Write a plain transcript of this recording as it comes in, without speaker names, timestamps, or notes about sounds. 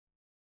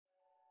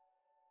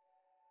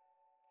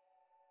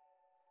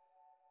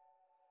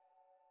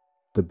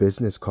The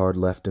business card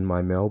left in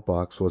my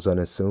mailbox was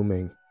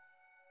unassuming,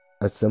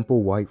 a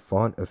simple white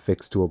font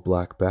affixed to a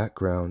black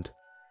background,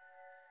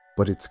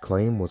 but its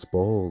claim was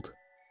bold.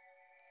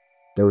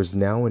 There is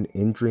now an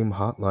in-dream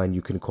hotline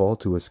you can call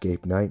to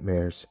escape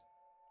nightmares.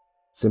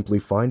 Simply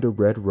find a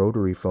red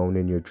rotary phone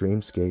in your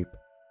dreamscape,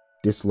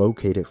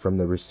 dislocate it from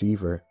the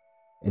receiver,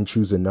 and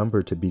choose a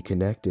number to be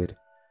connected.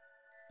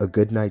 A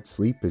good night's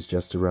sleep is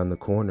just around the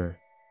corner.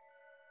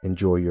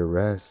 Enjoy your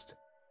rest.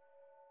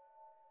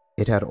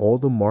 It had all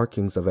the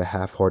markings of a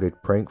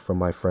half-hearted prank from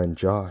my friend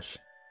Josh.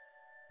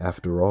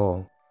 After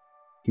all,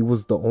 he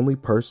was the only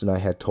person I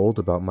had told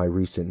about my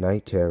recent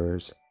night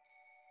terrors.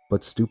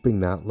 But stooping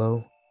that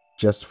low,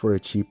 just for a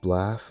cheap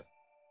laugh?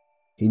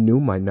 He knew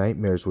my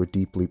nightmares were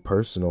deeply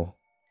personal,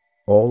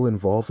 all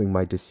involving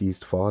my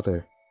deceased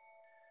father.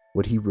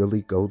 Would he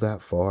really go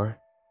that far?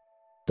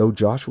 Though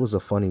Josh was a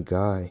funny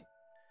guy,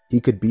 he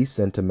could be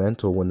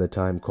sentimental when the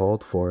time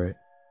called for it.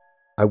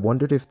 I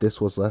wondered if this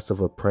was less of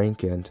a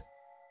prank and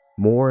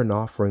more an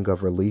offering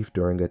of relief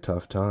during a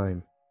tough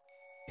time.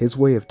 His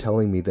way of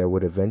telling me there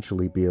would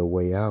eventually be a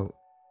way out,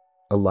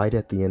 a light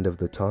at the end of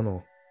the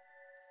tunnel.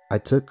 I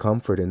took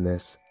comfort in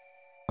this,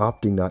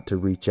 opting not to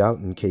reach out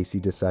in case he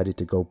decided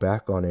to go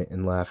back on it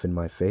and laugh in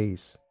my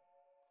face.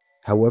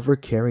 However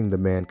caring the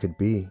man could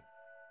be,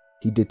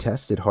 he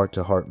detested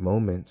heart-to-heart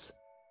moments.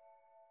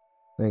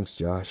 Thanks,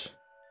 Josh.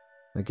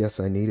 I guess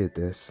I needed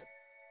this.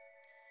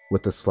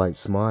 With a slight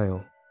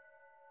smile,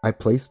 I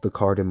placed the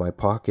card in my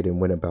pocket and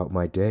went about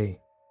my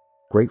day,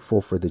 grateful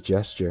for the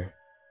gesture.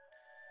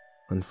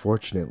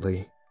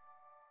 Unfortunately,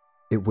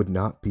 it would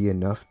not be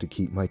enough to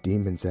keep my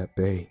demons at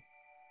bay.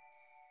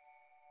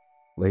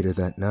 Later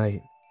that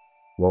night,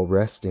 while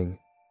resting,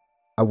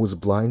 I was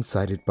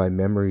blindsided by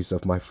memories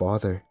of my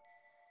father.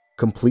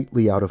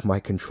 Completely out of my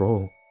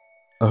control,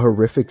 a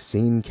horrific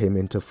scene came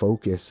into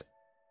focus,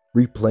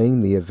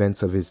 replaying the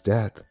events of his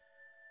death.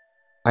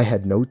 I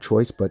had no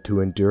choice but to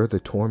endure the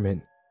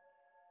torment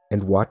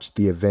and watch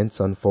the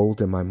events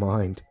unfold in my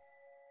mind,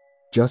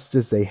 just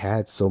as they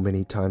had so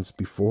many times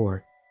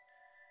before.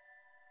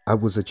 I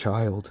was a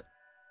child,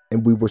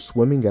 and we were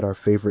swimming at our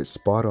favorite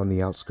spot on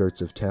the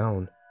outskirts of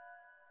town.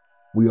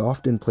 We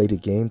often played a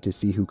game to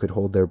see who could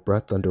hold their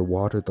breath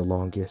underwater the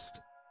longest.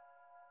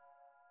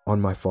 On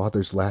my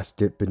father's last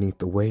dip beneath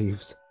the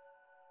waves,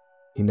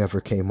 he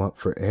never came up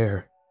for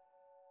air.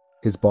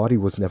 His body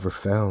was never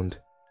found.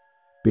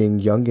 Being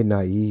young and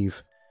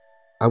naive,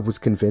 I was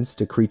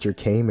convinced a creature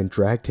came and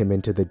dragged him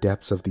into the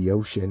depths of the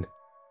ocean.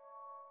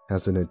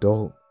 As an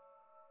adult,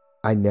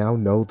 I now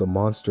know the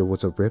monster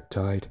was a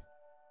riptide,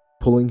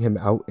 pulling him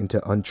out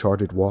into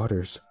uncharted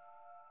waters.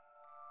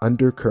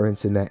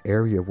 Undercurrents in that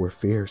area were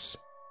fierce,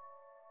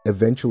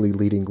 eventually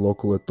leading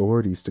local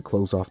authorities to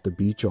close off the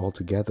beach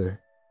altogether.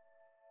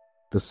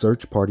 The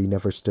search party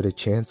never stood a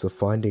chance of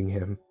finding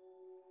him.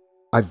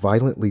 I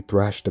violently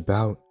thrashed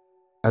about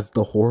as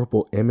the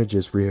horrible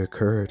images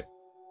reoccurred,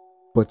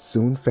 but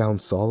soon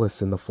found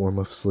solace in the form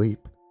of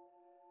sleep.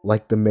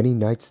 Like the many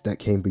nights that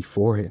came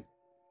before it,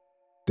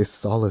 this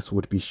solace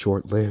would be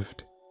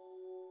short-lived.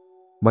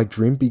 My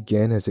dream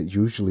began as it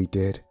usually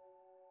did.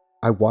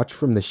 I watched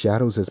from the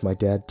shadows as my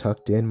dad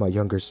tucked in my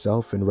younger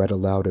self and read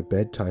aloud a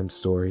bedtime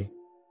story.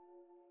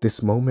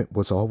 This moment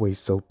was always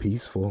so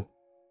peaceful,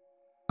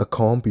 a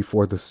calm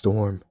before the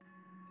storm.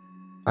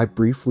 I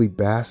briefly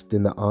basked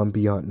in the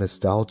ambient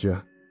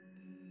nostalgia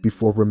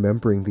before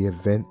remembering the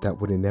event that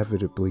would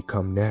inevitably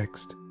come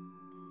next.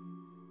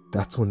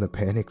 That's when the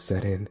panic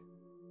set in.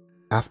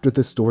 After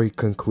the story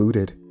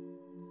concluded,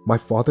 my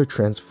father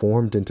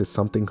transformed into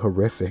something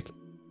horrific.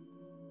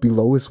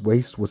 Below his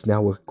waist was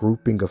now a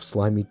grouping of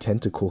slimy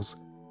tentacles,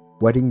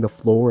 wetting the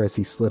floor as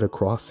he slid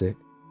across it.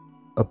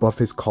 Above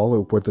his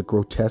collar were the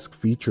grotesque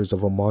features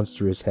of a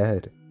monstrous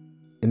head,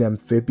 an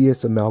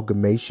amphibious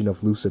amalgamation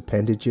of loose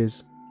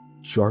appendages,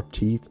 sharp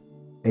teeth,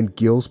 and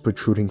gills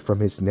protruding from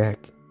his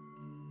neck.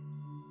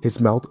 His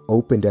mouth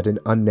opened at an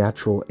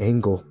unnatural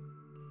angle,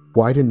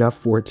 wide enough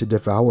for it to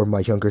devour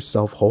my younger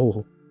self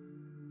whole.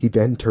 He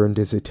then turned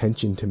his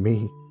attention to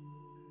me.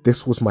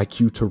 This was my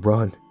cue to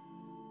run.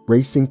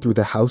 Racing through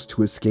the house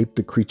to escape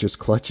the creature's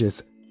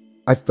clutches,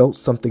 I felt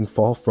something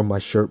fall from my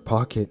shirt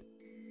pocket.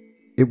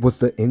 It was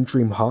the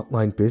in-dream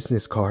hotline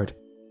business card.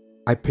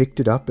 I picked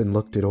it up and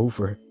looked it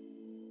over.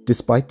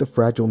 Despite the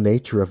fragile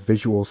nature of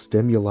visual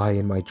stimuli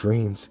in my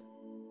dreams,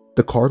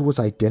 the card was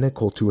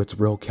identical to its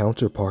real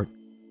counterpart.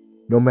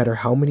 No matter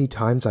how many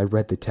times I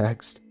read the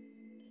text,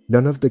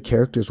 none of the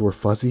characters were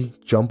fuzzy,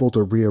 jumbled,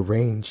 or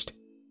rearranged.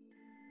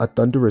 A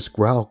thunderous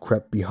growl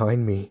crept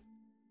behind me.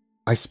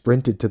 I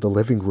sprinted to the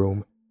living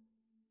room.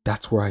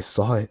 That's where I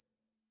saw it,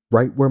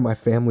 right where my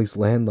family's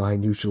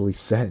landline usually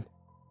sat.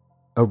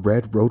 A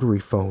red rotary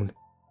phone.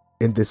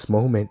 In this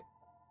moment,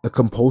 a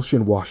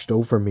compulsion washed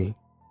over me.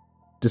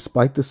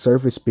 Despite the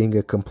service being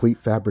a complete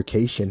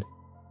fabrication,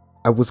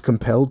 I was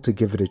compelled to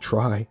give it a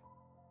try,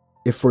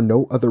 if for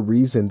no other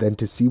reason than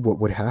to see what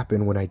would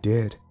happen when I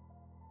did.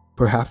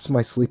 Perhaps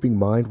my sleeping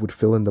mind would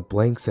fill in the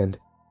blanks and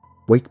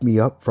wake me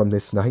up from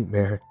this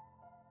nightmare.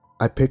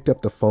 I picked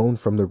up the phone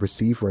from the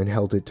receiver and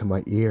held it to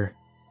my ear.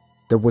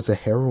 There was a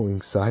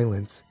harrowing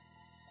silence.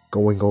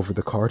 Going over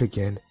the card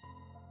again,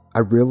 I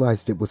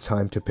realized it was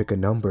time to pick a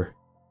number.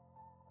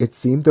 It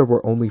seemed there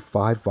were only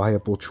 5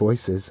 viable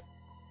choices.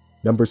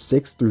 Numbers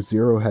 6 through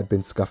 0 had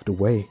been scuffed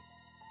away,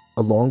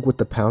 along with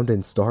the pound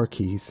and star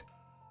keys.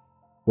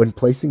 When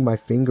placing my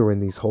finger in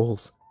these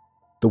holes,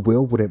 the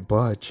wheel wouldn't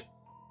budge.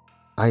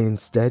 I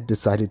instead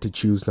decided to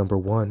choose number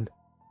 1.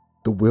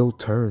 The wheel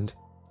turned,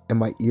 and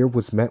my ear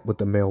was met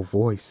with a male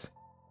voice.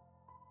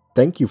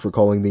 "Thank you for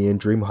calling the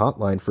in-dream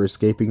hotline for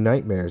escaping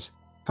nightmares.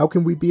 How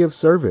can we be of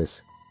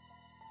service?"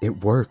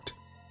 It worked.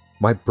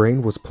 My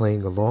brain was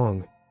playing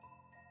along.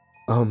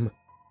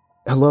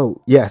 Hello,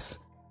 yes.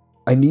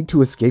 I need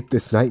to escape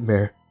this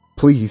nightmare,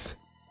 please,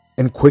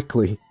 and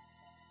quickly."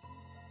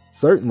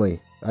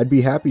 "Certainly, I'd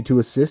be happy to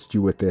assist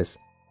you with this.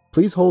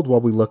 Please hold while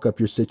we look up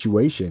your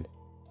situation."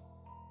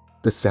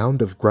 The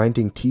sound of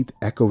grinding teeth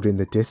echoed in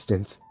the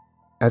distance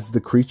as the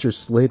creature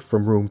slid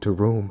from room to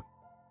room,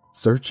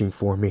 searching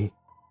for me.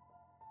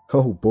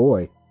 "Oh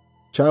boy,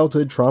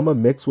 childhood trauma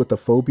mixed with a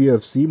phobia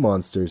of sea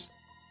monsters.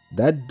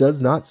 That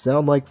does not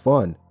sound like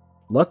fun.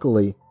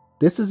 Luckily,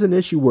 this is an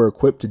issue we're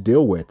equipped to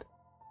deal with.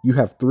 You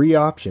have 3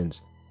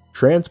 options: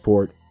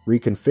 transport,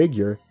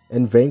 reconfigure,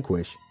 and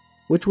vanquish.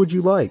 Which would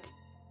you like?"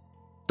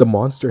 The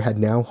monster had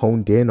now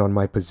honed in on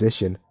my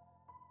position,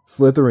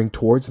 slithering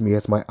towards me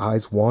as my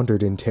eyes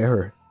wandered in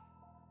terror.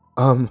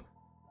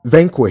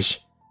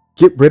 Vanquish!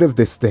 Get rid of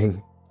this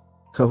thing!"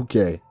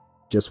 "Okay,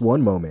 just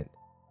one moment."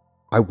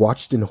 I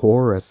watched in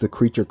horror as the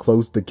creature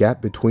closed the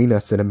gap between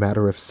us in a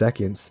matter of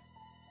seconds.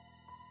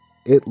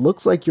 "It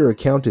looks like your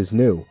account is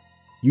new.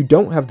 You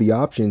don't have the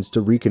options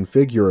to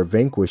reconfigure or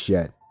vanquish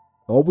yet.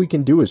 All we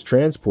can do is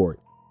transport.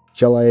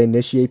 Shall I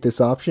initiate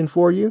this option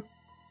for you?"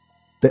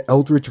 The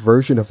eldritch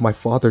version of my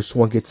father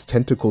swung its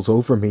tentacles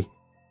over me,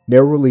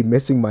 narrowly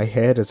missing my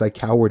head as I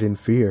cowered in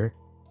fear.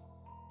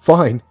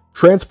 "Fine,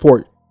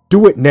 transport!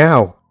 Do it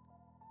now!"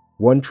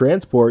 "One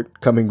transport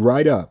coming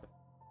right up."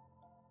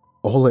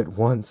 All at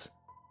once,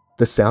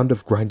 the sound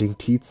of grinding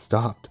teeth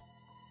stopped.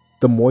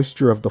 The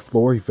moisture of the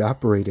floor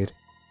evaporated.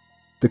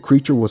 The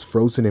creature was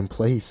frozen in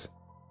place,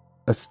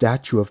 a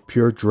statue of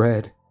pure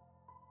dread.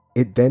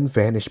 It then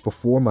vanished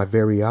before my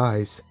very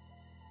eyes.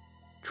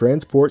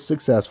 "Transport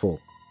successful.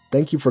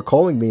 Thank you for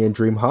calling the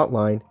in-dream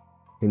hotline.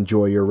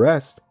 Enjoy your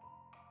rest."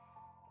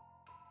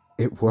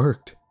 It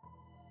worked.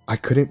 I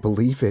couldn't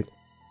believe it.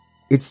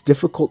 It's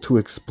difficult to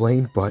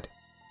explain, but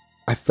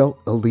I felt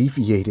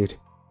alleviated.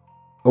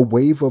 A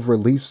wave of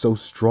relief so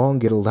strong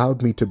it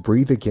allowed me to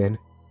breathe again.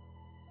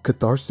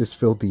 Catharsis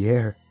filled the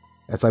air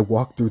as I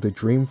walked through the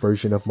dream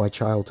version of my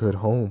childhood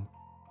home,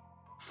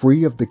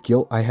 free of the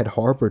guilt I had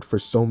harbored for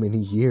so many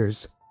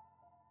years.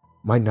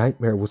 My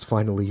nightmare was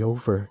finally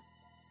over.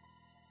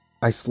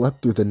 I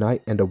slept through the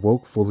night and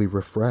awoke fully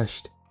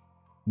refreshed,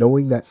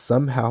 knowing that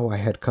somehow I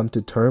had come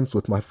to terms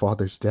with my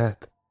father's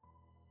death,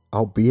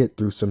 albeit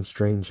through some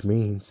strange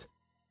means.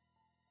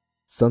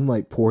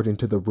 Sunlight poured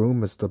into the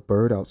room as the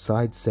bird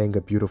outside sang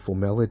a beautiful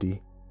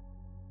melody,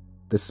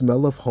 the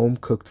smell of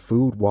home-cooked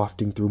food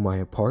wafting through my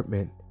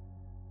apartment.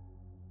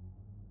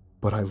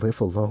 But I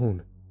live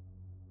alone.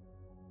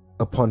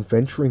 Upon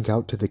venturing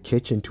out to the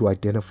kitchen to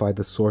identify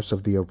the source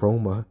of the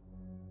aroma,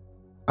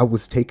 I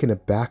was taken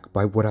aback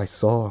by what I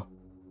saw.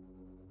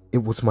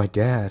 It was my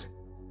dad,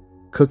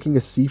 cooking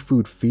a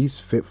seafood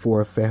feast fit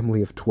for a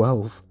family of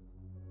 12.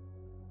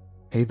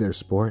 "Hey there,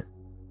 sport.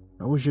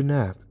 How was your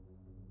nap?"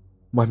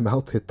 My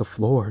mouth hit the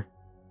floor.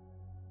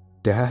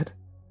 "Dad?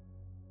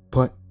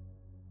 But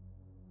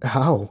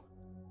how?"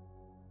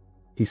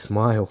 He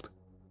smiled.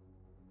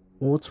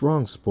 "What's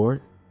wrong,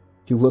 sport?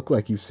 You look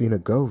like you've seen a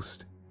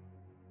ghost."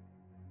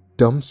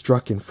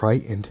 Dumbstruck and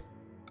frightened,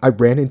 I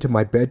ran into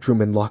my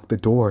bedroom and locked the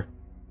door.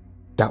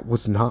 That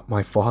was not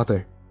my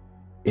father.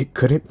 It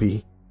couldn't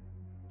be.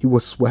 He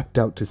was swept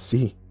out to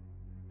sea.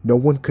 No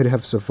one could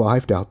have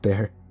survived out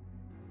there.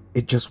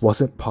 It just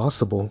wasn't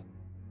possible.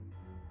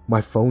 My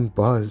phone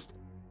buzzed,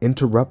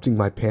 interrupting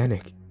my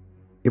panic.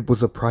 It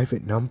was a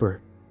private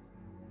number.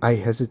 I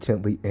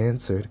hesitantly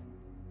answered.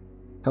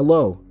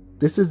 "Hello,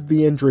 this is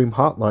the in-dream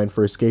hotline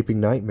for escaping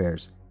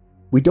nightmares.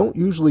 We don't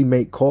usually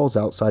make calls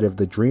outside of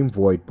the dream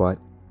void, but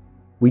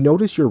we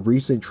notice your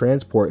recent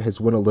transport has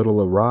went a little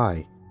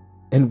awry,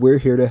 and we're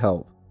here to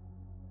help."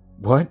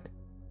 "What?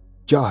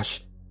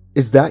 Josh,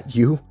 is that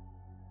you?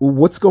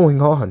 What's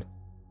going on?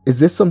 Is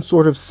this some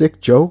sort of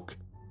sick joke?"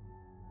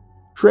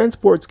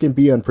 "Transports can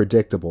be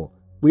unpredictable.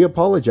 We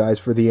apologize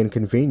for the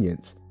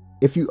inconvenience.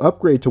 If you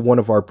upgrade to one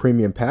of our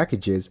premium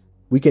packages,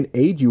 we can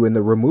aid you in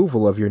the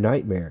removal of your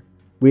nightmare.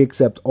 We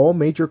accept all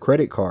major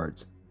credit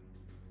cards."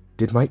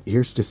 Did my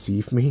ears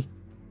deceive me?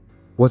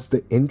 Was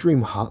the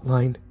in-dream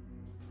hotline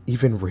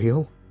even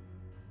real?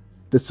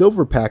 The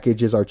silver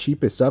package is our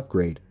cheapest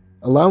upgrade,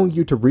 allowing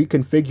you to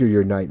reconfigure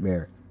your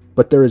nightmare,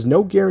 but there is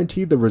no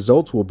guarantee the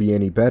results will be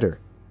any better.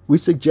 We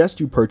suggest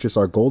you purchase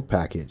our gold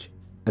package,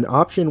 an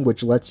option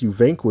which lets you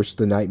vanquish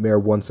the nightmare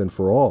once and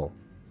for all.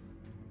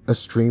 A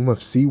stream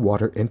of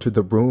seawater entered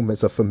the room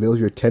as a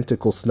familiar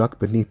tentacle snuck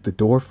beneath the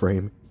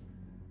doorframe.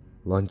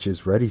 "Lunch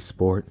is ready,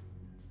 sport.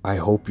 I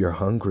hope you're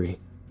hungry.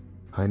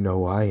 I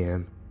know I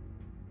am.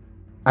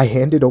 I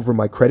handed over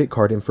my credit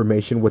card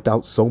information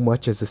without so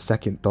much as a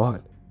second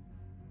thought.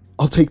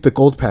 I'll take the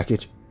gold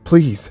package,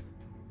 please.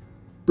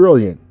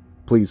 Brilliant.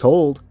 Please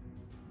hold.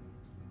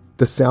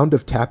 The sound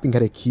of tapping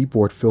at a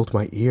keyboard filled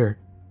my ear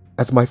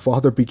as my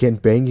father began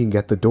banging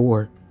at the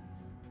door.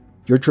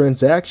 Your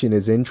transaction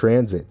is in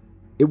transit.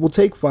 It will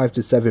take 5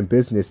 to 7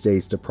 business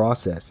days to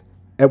process,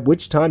 at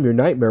which time your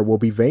nightmare will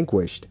be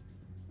vanquished.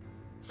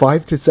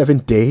 5 to 7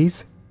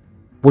 days?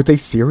 Were they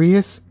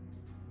serious?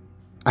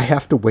 I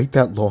have to wait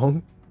that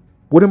long?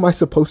 What am I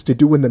supposed to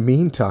do in the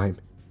meantime?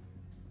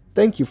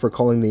 Thank you for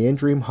calling the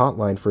In-Dream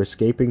Hotline for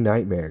escaping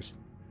nightmares.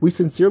 We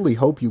sincerely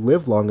hope you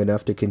live long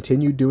enough to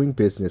continue doing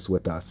business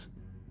with us.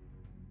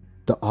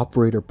 The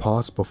operator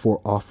paused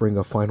before offering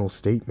a final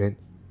statement.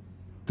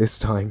 This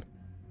time,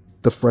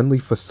 the friendly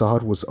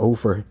facade was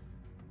over.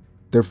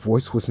 Their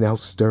voice was now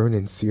stern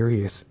and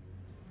serious,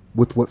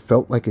 with what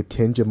felt like a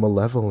tinge of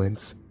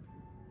malevolence.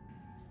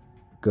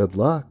 Good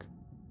luck.